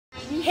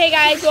Hey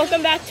guys,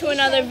 welcome back to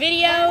another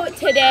video.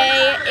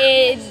 Today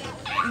it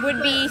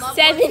would be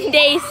 7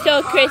 days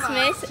till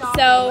Christmas,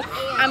 so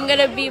I'm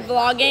gonna be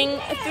vlogging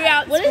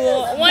throughout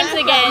school once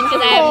again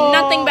because I have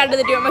nothing better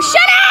to do.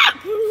 Shut up!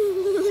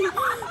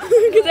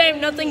 Because I have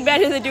nothing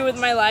better to do with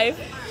my life.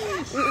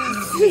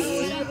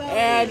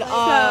 And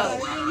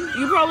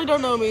you probably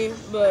don't know me,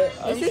 but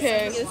I'm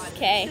Kay. This is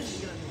Kay.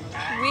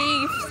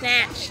 We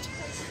snatched.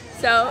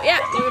 So yeah,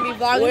 we're gonna be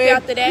vlogging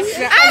throughout the day.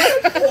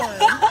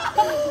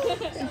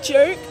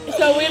 Jerk.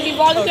 So we're gonna be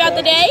vlogging throughout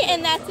the day,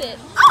 and that's it.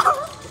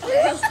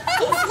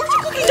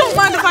 You don't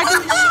mind if I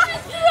can.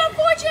 You're a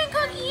fortune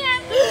cookie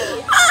at me.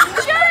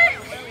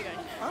 Jerk.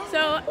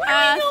 So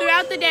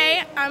throughout the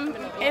day,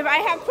 if I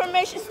have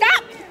permission,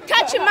 stop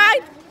touching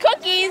my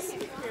cookies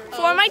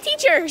for my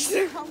teachers.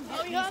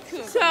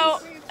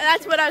 So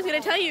that's what I was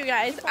gonna tell you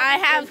guys. I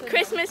have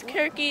Christmas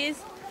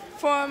cookies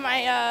for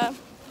my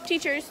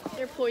teachers.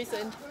 They're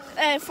poisoned.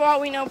 For all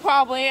we know,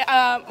 probably.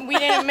 We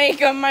didn't make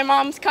them. My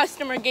mom's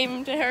customer gave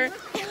them to her.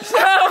 So,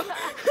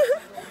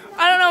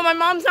 I don't know. My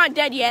mom's not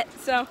dead yet,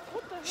 so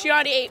she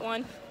already ate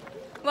one.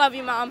 Love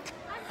you, Mom.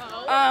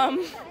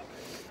 I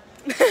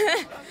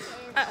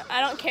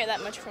don't care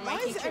that much for my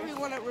teacher. Why is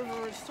everyone at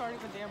River starting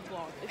the damn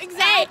vlog?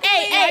 Exactly.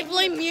 Hey, I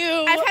blame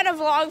you. I've had a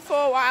vlog for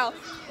a while.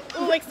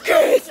 Like,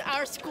 it's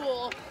our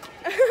school.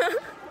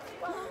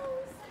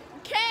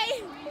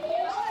 Okay.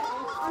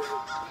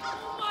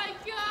 Oh my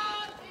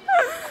god.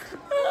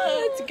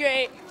 That's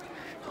great.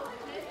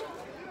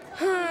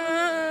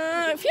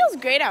 It feels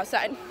great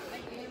outside.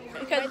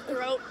 Because my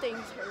throat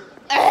things hurt.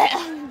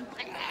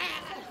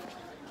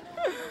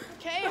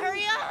 Okay,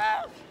 hurry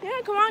up.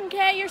 Yeah, come on,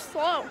 Kay, you're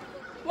slow.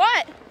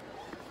 What?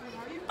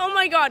 Oh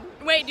my god.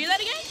 Wait, do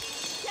that again?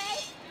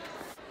 Kay?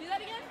 Do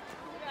that again?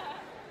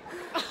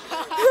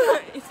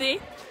 You see?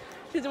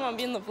 She doesn't want to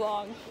be in the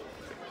vlog.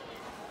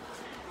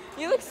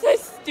 You look so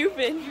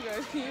stupid.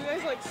 Can you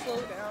guys like slow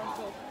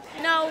down?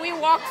 No, we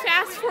walk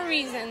fast for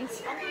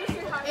reasons.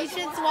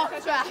 Asians walk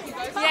fast.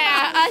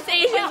 Yeah, us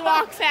Asians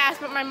walk fast,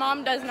 but my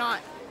mom does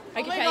not.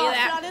 I can tell you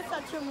that. That is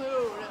such a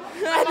mood.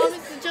 My mom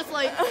is just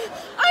like,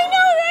 I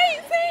know, right?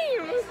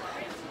 Same.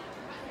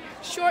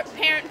 Short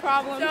parent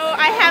problem. So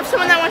I have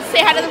someone that wants to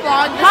say hi to the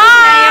vlog. This is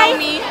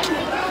Naomi.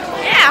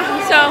 Yeah.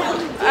 So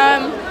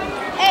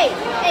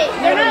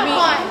they're not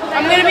hot.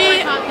 I'm gonna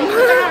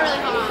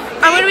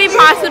be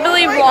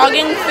possibly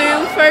vlogging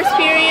through first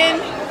period.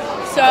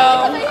 So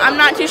I'm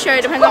not too sure.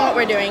 It depends on what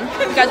we're doing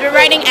because we're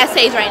writing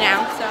essays right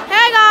now. So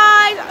hey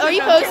guys, are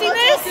you posting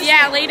this?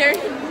 Yeah, later.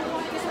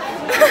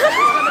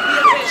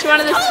 She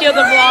wanted to steal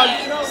the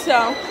vlog,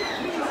 so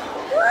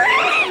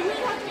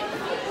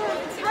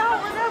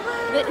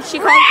she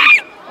called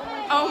me.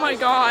 Oh my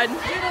god.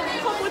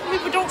 Come with me,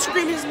 but don't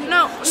scream his name.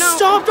 No.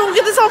 Stop, don't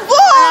get this on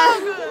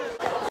vlog!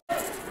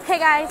 Hey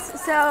guys,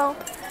 so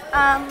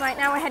right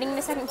now we're heading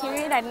into second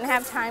period. I didn't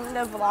have time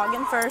to vlog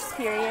in first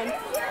period.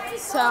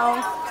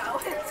 So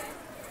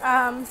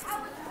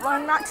well,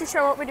 I'm not too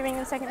sure what we're doing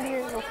in second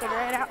period. We'll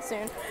figure it out soon.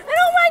 And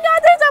oh my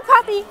god, there's a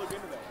puppy!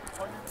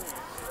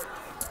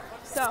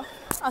 So,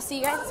 I'll see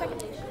you guys in second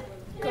period.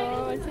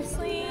 Go to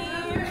sleep.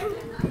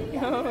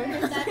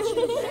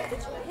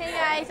 Hey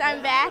guys,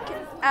 I'm back.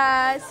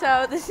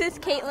 So this is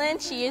Caitlin.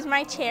 She is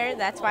my chair.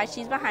 That's why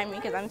she's behind me,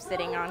 because I'm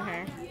sitting on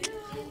her.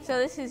 So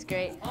this is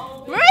great.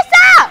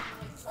 Marissa!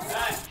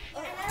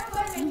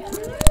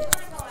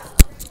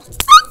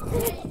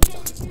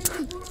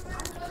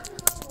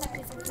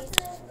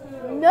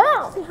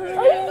 No!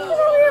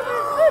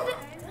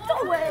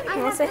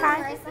 You want to say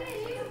hi?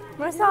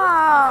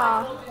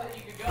 Marissa!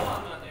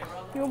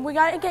 We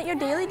gotta get your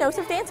daily dose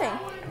of dancing.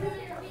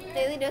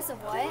 Daily dose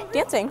of what?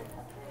 Dancing.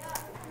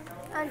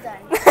 I'm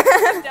done.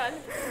 I'm done.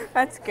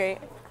 That's great.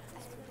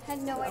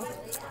 Had no idea.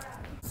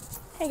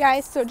 Hey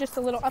guys, so just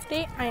a little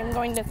update. I am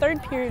going to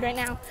third period right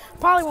now.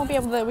 Probably won't be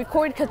able to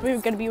record because we're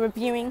going to be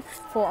reviewing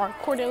for our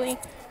quarterly.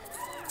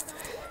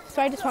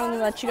 So I just wanted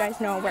to let you guys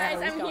know where I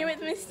was going. I'm here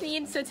with Miss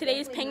Sneed. So today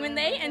is Penguin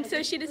Day, and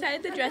so she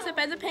decided to dress up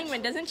as a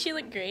penguin. Doesn't she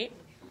look great?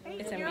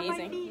 It's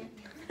amazing.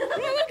 Oh,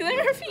 look, there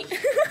are her feet.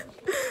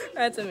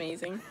 That's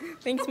amazing.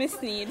 Thanks, Miss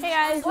Sneed. Hey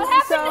guys, What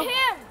happened to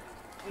him?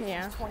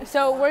 Yeah.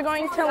 So we're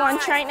going to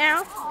lunch right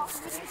now.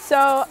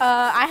 So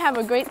I have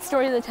a great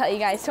story to tell you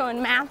guys. So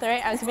in math,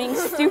 right, I was being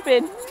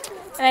stupid,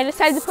 and I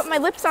decided to put my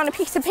lips on a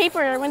piece of paper,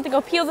 and I went to go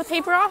peel the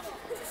paper off.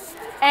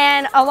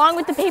 And along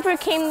with the paper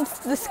came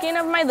the skin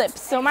of my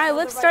lips. So my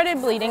lips started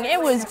bleeding.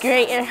 It was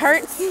great. It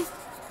hurts.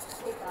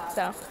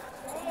 So,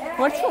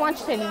 what's for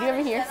lunch today? Did you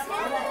ever hear?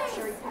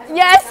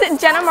 Yes,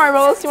 Jenna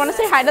Marbles. You want to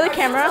say hi to the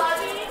camera?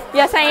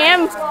 Yes, I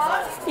am.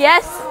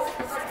 Yes.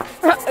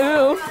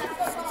 Ooh.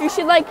 You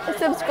should like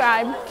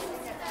subscribe.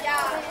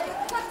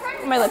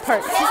 My lip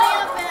hurts.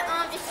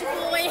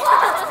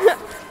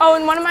 Oh,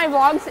 in one of my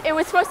vlogs, it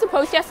was supposed to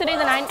post yesterday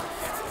the 9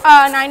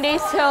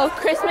 days till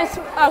Christmas.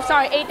 Oh,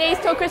 sorry, 8 days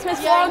till Christmas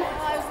vlog.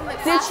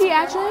 Did she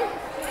actually?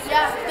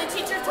 Yeah, the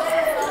teacher told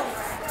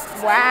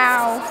her.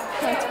 Wow,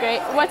 that's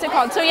great. What's it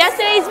called? So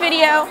yesterday's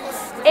video,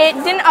 it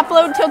didn't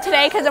upload till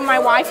today because of my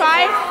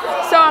Wi-Fi.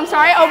 So I'm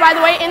sorry. Oh, by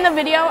the way, in the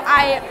video,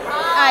 I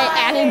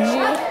added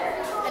you.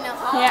 I know.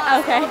 Yeah,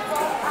 okay.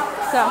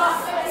 So,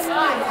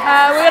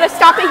 we're going to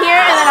stop it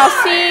here, and then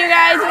I'll see you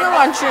guys in the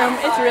lunchroom.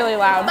 It's really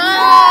loud.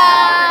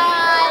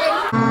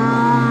 Bye.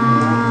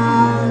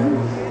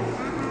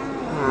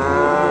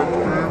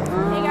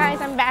 Hey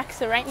guys, I'm back.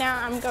 So right now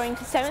I'm going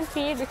to 7th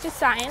period, which is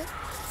science.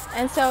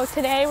 And so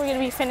today we're going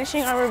to be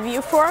finishing our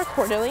review for our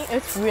quarterly.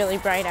 It's really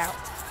bright out.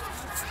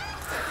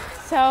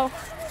 So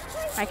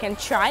I can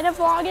try to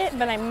vlog it,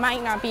 but I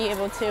might not be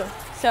able to.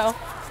 So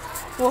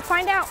we'll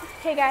find out.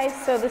 Hey guys,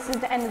 so this is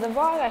the end of the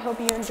vlog. I hope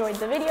you enjoyed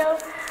the video.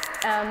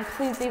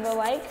 Please leave a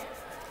like,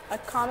 a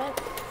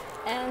comment,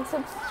 and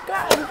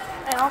subscribe.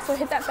 And also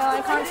hit that bell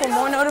icon for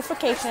more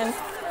notifications.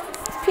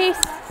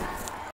 Peace.